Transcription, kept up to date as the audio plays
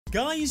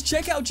Guys,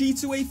 check out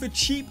G2A for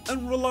cheap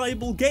and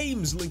reliable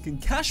games. Link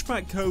and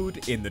cashback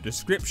code in the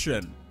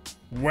description.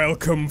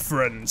 Welcome,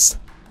 friends,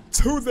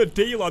 to the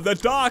dealer, the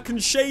dark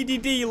and shady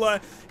dealer,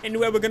 in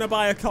where we're going to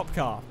buy a cop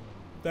car.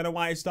 Don't know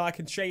why it's dark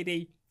and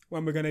shady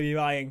when we're going to be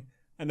buying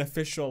an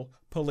official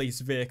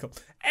police vehicle.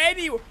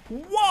 Anyway,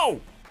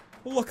 whoa!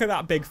 Look at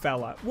that big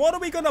fella. What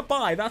are we going to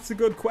buy? That's a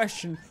good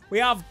question. We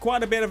have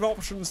quite a bit of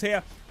options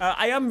here.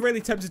 I am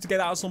really tempted to get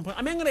that at some point.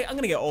 I mean, I'm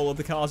gonna get all of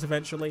the cars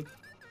eventually.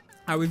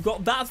 We've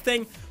got that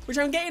thing, which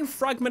I'm getting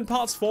fragment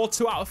parts for,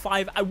 2 out of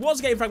 5. I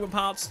was getting fragment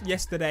parts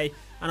yesterday,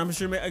 and I'm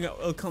sure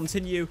it'll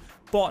continue.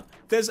 But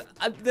there's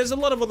a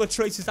lot of other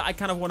choices that I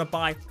kind of want to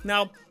buy.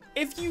 Now,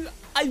 if you...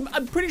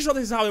 I'm pretty sure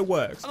this is how it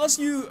works. Unless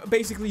you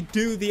basically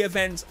do the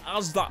event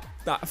as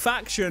that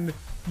faction,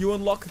 you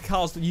unlock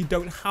cars that you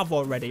don't have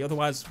already.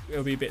 Otherwise, it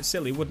would be a bit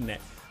silly, wouldn't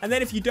it? And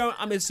then if you don't,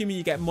 I'm assuming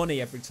you get money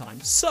every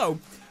time. So,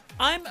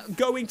 I'm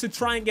going to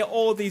try and get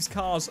all of these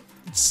cars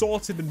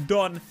sorted and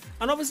done.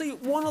 And obviously,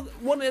 one of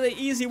the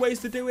easy ways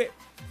to do it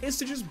is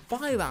to just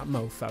buy that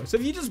mofo. So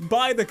if you just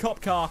buy the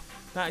cop car,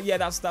 yeah,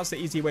 that's the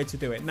easy way to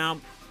do it. Now,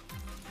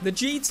 the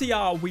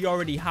GTR we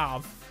already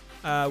have,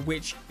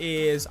 which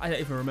is, I don't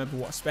even remember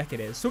what spec it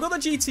is. So we've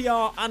got the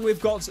GTR and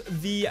we've got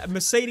the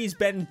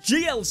Mercedes-Benz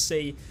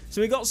GLC.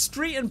 So we've got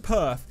Street and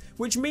Perth,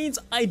 which means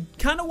I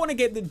kind of want to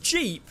get the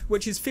Jeep,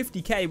 which is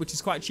 50k, which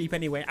is quite cheap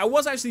anyway. I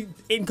was actually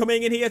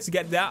coming in here to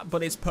get that,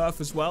 but it's Perth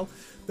as well.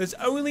 There's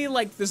only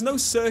like, there's no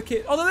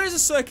circuit. Oh, there is a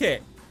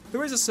circuit.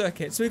 There is a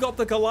circuit. So we got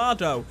the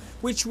Gallardo,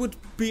 which would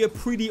be a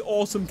pretty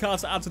awesome car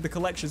to add to the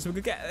collection. So we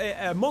could get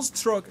a monster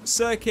truck,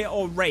 circuit,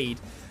 or raid.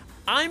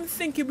 I'm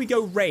thinking we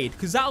go raid,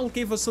 because that'll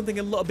give us something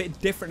a little bit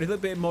different, a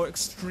little bit more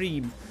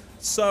extreme.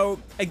 So,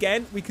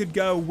 again, we could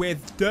go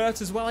with dirt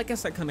as well. I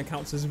guess that kind of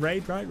counts as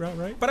raid, right?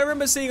 But I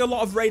remember seeing a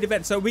lot of raid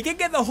events. So we can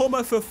get the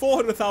Hummer for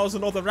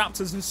 400,000 or the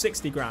Raptors for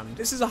 60 grand.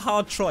 This is a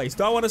hard choice.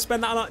 Do I want to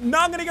spend that on? No,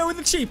 I'm going to go with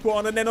the cheap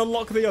one and then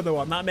unlock the other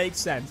one. That makes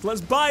sense. Let's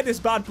buy this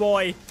bad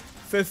boy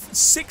for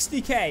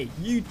 60k.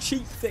 You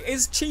cheap thing.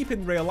 It's cheap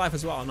in real life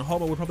as well, and a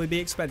Hummer would probably be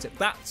expensive.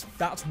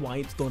 That's why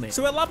it's done it.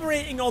 So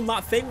elaborating on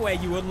that thing where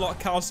you unlock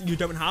cars that you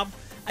don't have,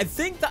 I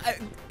think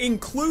that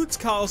includes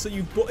cars that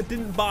you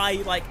didn't buy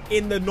like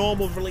in the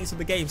normal release of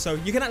the game. So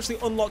you can actually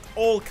unlock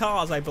all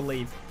cars, I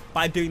believe,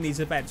 by doing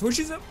these events, which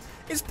is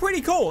it's pretty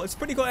cool. It's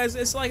pretty cool.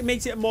 It's like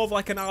makes it more of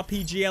like an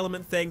RPG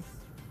element thing.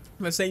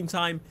 At the same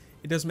time,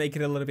 it does make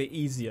it a little bit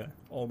easier,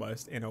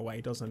 almost, in a way,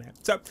 doesn't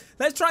it? So,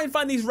 let's try and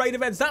find these raid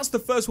events. That's the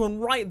first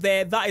one right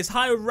there. That is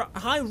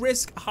high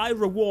risk, high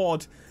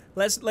reward.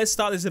 Let's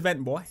start this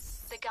event, boy.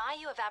 The guy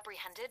you have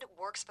apprehended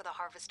works for the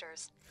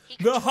Harvesters.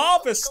 The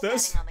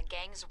Harvesters? On the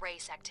gang's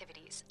race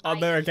activities. Oh,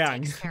 they're a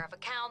gang. He takes care of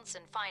accounts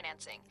and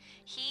financing.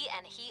 He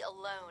and he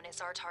alone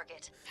is our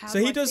target. How so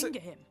do he I does finger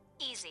him?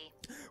 Easy.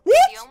 What?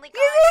 The only guy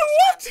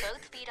who slams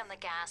both feet on the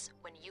gas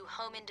when you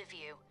home into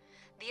view.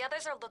 The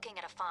others are looking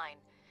at a fine,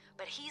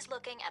 but he's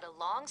looking at a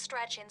long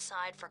stretch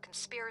inside for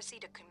conspiracy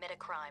to commit a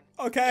crime.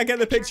 Okay, I get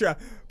the picture.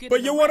 Good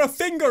But you want to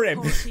finger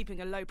him. Or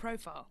keeping a low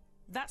profile.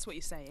 That's what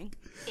you're saying.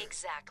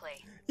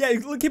 Exactly. Yeah,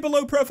 keep a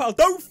low profile.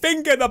 Don't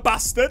finger the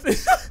bastard.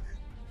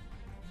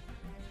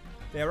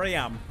 There I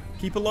am.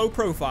 Keep a low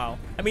profile.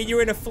 I mean,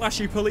 you're in a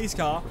flashy police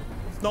car.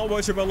 It's not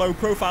much of a low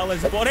profile,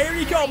 is it? But here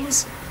he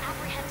comes.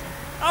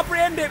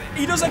 Apprehend him.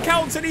 He does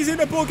accounts and he's in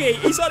a buggy.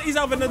 He's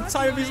having the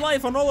time of his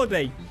life on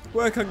holiday.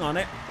 Working on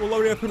it. We'll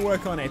load it up and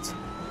work on it.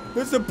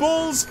 There's the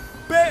bulls.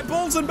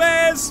 Bulls and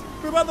bears.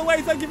 By the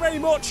way, thank you very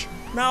much.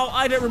 Now,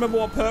 I don't remember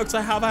what perks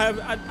I have.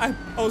 I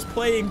was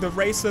playing the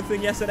racer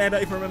thing yesterday. I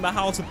don't even remember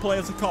how to play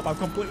as a cop. I've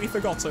completely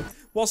forgotten.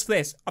 What's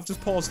this? I've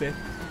just paused it.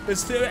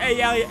 There's 2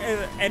 AI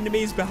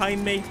enemies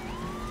behind me.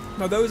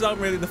 No, those aren't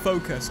really the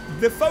focus.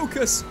 The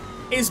focus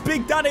is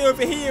Big Daddy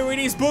over here in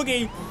his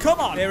buggy. Come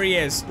on. There he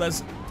is.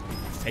 Let's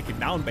take him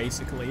down,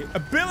 basically.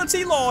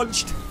 Ability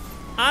launched.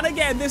 And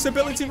again, this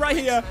ability right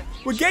here.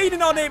 We're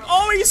gaining on him.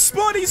 Oh, he's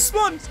spun. He's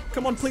spun.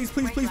 Come on, please,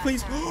 please, please,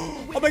 please.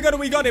 Oh my God,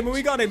 we got him.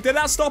 We got him. Did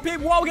that stop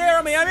him? Whoa,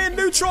 get me. I'm in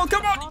neutral.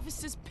 Come on.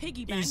 Harvester's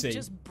piggy bank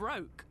just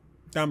broke.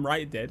 Damn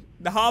right it did.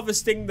 They're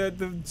harvesting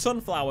the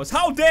sunflowers.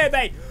 How dare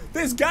they?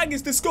 This gang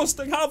is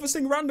disgusting.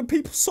 Harvesting random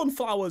people's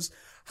sunflowers.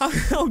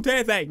 How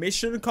dare they?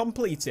 Mission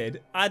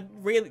completed. I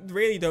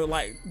really don't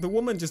like... The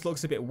woman just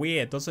looks a bit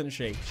weird, doesn't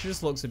she? She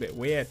just looks a bit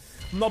weird.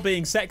 I'm not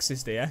being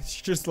sexist here.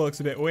 She just looks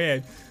a bit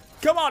weird.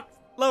 Come on.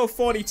 Level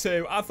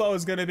 42. I thought it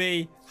was going to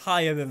be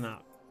higher than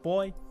that.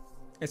 Boy,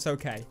 it's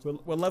okay.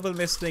 We're leveling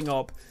this thing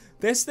up.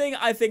 This thing,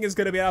 I think, is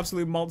going to be an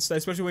absolute monster,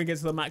 especially when we get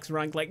to the max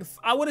rank. Like,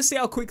 I want to see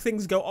how quick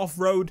things go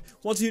off-road.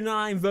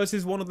 129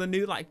 versus one of the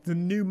new, the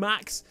new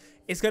max.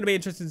 It's going to be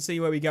interesting to see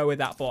where we go with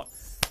that, but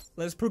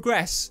let's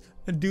progress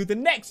and do the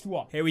next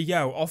one. Here we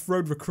go.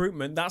 Off-road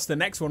recruitment. That's the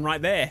next one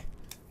right there.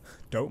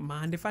 Don't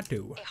mind if I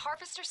do. A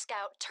Harvester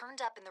scout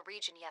turned up in the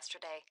region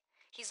yesterday.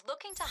 He's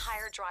looking to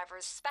hire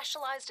drivers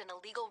specialized in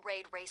illegal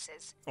raid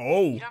races.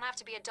 Oh. You don't have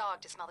to be a dog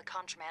to smell the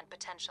contraband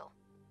potential.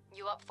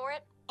 You up for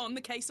it? On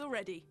the case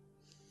already.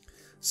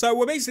 So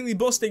we're basically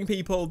busting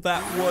people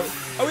that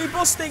were... Are we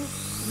busting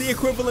the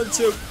equivalent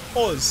to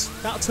us.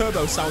 That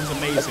turbo sounds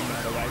amazing,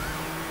 by the way.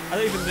 I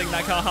don't even think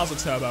that car has a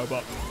turbo,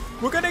 but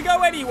we're going to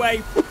go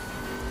anyway.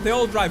 They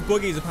all drive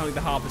buggies, apparently,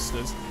 the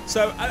harvesters.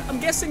 So I'm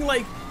guessing,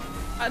 like,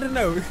 I don't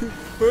know,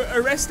 we're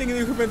arresting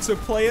the equipment of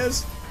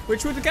players,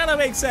 which would kind of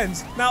make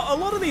sense. Now, a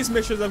lot of these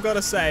missions, I've got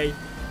to say,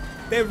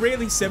 they're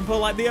really simple.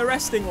 Like, the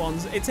arresting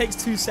ones, it takes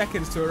 2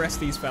 seconds to arrest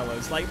these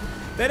fellas. Like,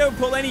 they don't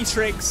pull any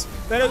tricks.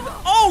 They don't...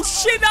 Oh,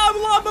 shit,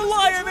 I'm a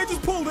liar. They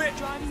just pulled it.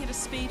 Driving at a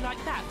speed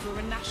like that through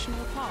a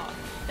national park,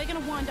 they're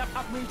going to wind up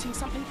uprooting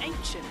something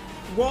ancient.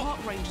 What?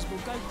 Park rangers will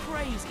go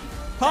crazy.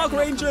 Park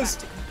rangers?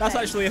 That's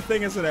actually a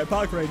thing, isn't it?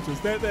 Park rangers.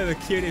 They're the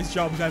cutest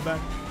jobs ever.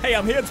 Hey,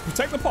 I'm here to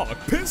protect the park.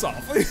 Piss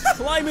off.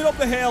 Climbing up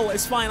the hill.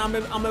 It's fine.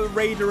 I'm a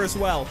raider as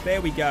well.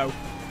 There we go.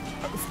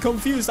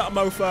 Confuse that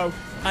mofo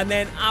and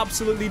then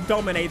absolutely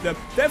dominate them.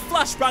 They've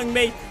flashbanged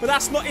me, but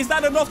that's not... Is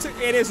that enough to...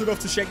 It is enough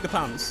to shake the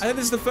pants. I think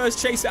this is the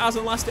first chase that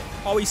hasn't lasted...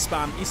 Oh, he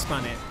span it.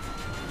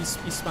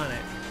 He span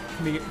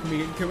it.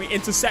 Can we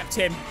intercept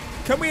him?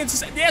 Can we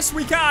intercept... Yes,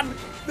 we can.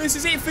 This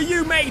is it for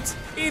you, mate.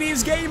 It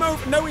is game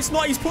over. No, it's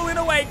not. He's pulling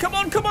away. Come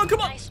on, come on,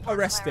 come on. Nice work,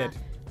 Arrested.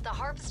 Clara. The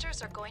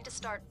harvesters are going to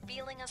start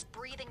feeling us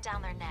breathing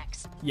down their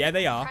necks. Yeah,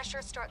 they are.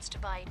 Pressure starts to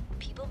bite.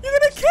 People... You're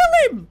gonna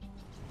kill him!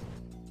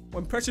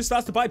 When pressure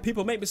starts to bite,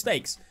 people make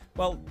mistakes.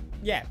 Well,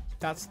 yeah,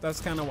 that's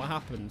kind of what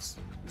happens.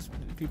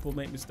 People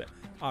make mistakes.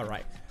 All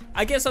right.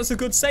 I guess that's a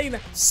good saying.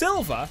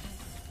 Silver?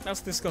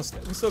 That's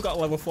disgusting. We still got a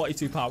level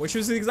 42 part, which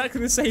was exactly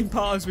the same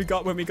part as we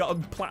got when we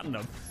got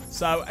platinum.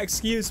 So,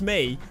 excuse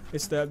me,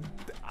 Mr.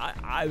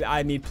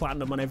 I need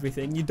platinum on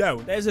everything. You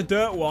don't. There's a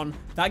dirt one.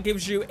 That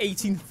gives you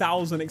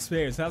 18,000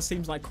 experience. That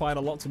seems like quite a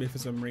lot to me for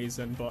some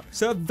reason. But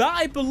so that,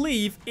 I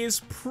believe, is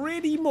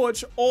pretty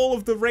much all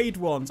of the raid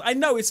ones. I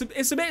know, it's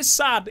a bit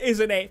sad,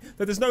 isn't it,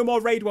 that there's no more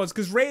raid ones.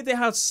 Because raid, they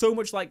have so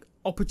much, like,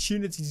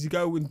 opportunity to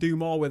go and do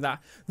more with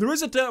that. There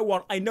is a dirt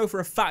one. I know for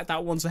a fact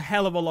that one's a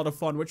hell of a lot of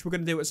fun, which we're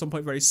going to do at some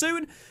point very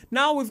soon.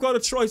 Now we've got a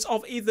choice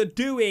of either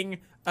doing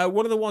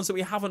one of the ones that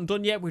we haven't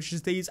done yet, which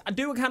is these. I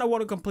do kind of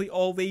want to complete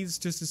all these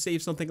just to see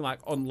if something like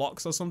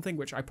unlocks or something,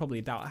 which I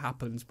probably doubt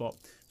happens, but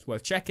it's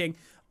worth checking.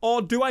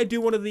 Or do I do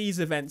one of these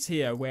events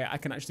here where I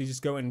can actually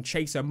just go and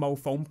chase a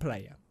phone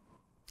player?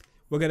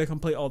 We're going to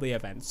complete all the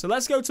events. So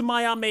let's go to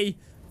Miami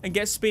and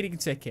get speeding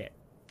ticket.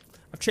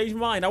 I've changed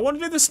my mind. I want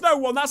to do the snow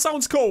one. That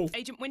sounds cool.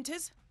 Agent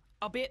Winters,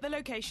 I'll be at the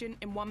location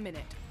in 1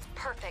 minute.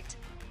 Perfect.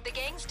 The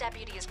gang's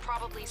deputy is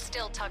probably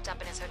still tucked up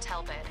in his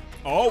hotel bed.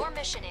 Oh. Your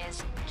mission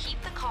is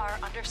keep the car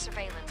under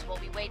surveillance while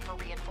we wait for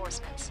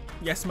reinforcements.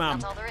 Yes, ma'am.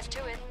 That's all there is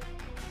to it.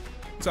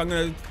 So I'm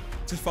going to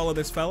just follow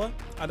this fella.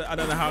 I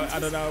don't know how. I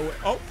don't know.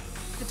 Oh.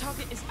 The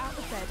target is out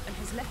of bed and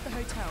has left the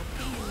hotel,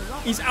 peeing in the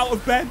rock. He's out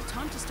of bed.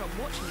 Time to stop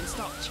watching and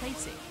start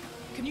chasing.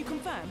 Can you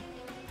confirm?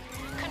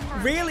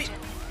 Confirmed, Really?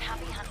 Agent.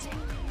 Happy hunting.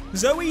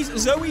 Zoe's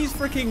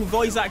freaking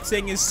voice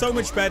acting is so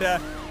much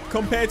better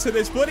compared to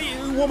this bloody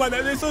woman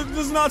that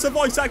doesn't know how to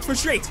voice act for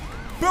shit.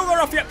 Build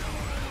her off, yet.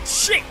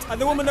 Shit!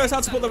 And the woman knows how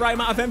to put the right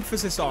amount of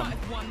emphasis on.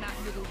 I've won that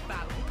little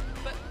battle,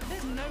 but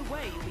there's no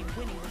way you'll be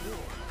winning the war.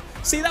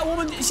 See, that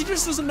woman, she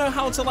just doesn't know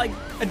how to, like,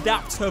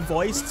 adapt her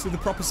voice to the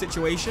proper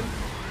situation.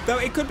 Though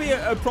it could be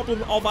a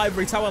problem of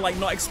Ivory Tower, like,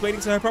 not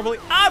explaining to her properly.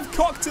 I've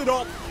cocked it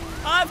up!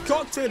 I've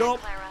cocked it up!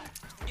 Clara,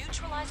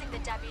 neutralizing the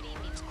deputy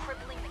means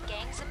crippling the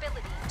gang's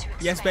ability to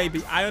expand. Yes,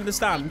 baby, I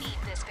understand. We need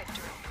this victory.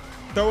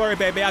 Don't worry,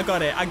 baby, I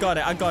got it.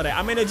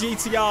 I'm in a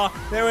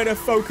GTR, they're in a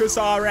Focus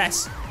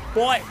RS.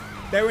 Boy,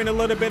 they're in a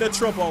little bit of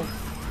trouble.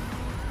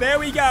 There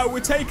we go, we're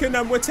taking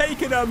them, we're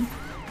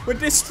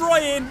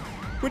destroying,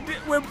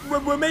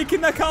 we're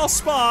making the car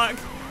spark.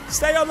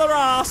 Stay on their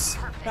ass.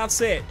 Perfect.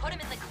 That's it. Put him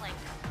in the clink.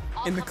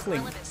 I'll In the come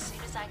clink. grill him as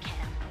soon as I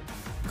can.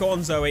 Go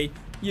on, Zoe.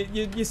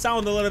 You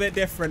sound a little bit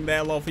different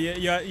there, love.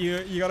 You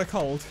got a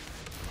cold.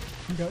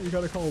 You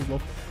got a cold,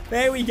 love.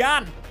 There we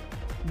go.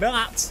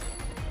 That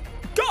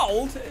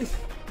gold.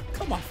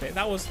 Come off it.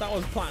 That was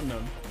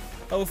platinum.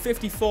 Level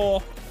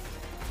 54.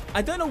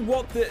 I don't know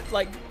what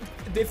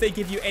if they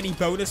give you any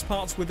bonus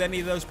parts with any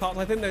of those parts.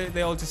 I think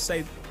they all just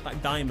say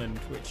like diamond,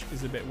 which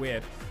is a bit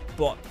weird.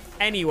 But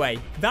anyway,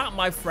 that,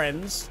 my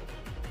friends,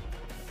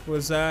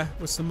 was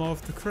some more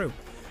of the crew.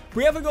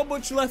 We haven't got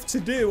much left to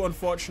do,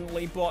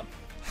 unfortunately, but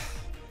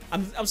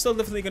I'm still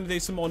definitely going to do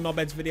some more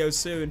Knobheads videos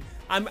soon.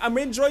 I'm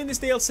enjoying this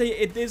DLC.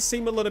 It did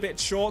seem a little bit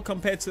short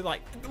compared to,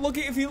 like,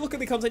 if you look at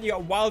the content you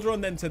got Wild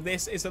Run, then to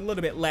this, it's a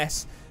little bit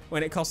less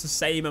when it costs the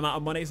same amount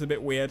of money. It's a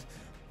bit weird,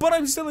 but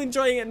I'm still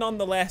enjoying it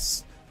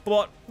nonetheless.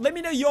 But let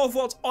me know your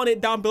thoughts on it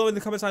down below in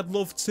the comments. I'd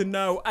love to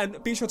know.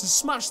 And be sure to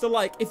smash the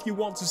like if you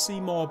want to see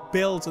more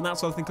builds and that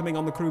sort of thing coming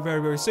on the crew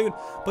very, very soon.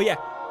 But yeah,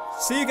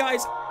 see you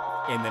guys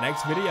in the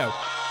next video.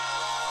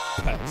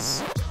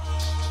 Peace.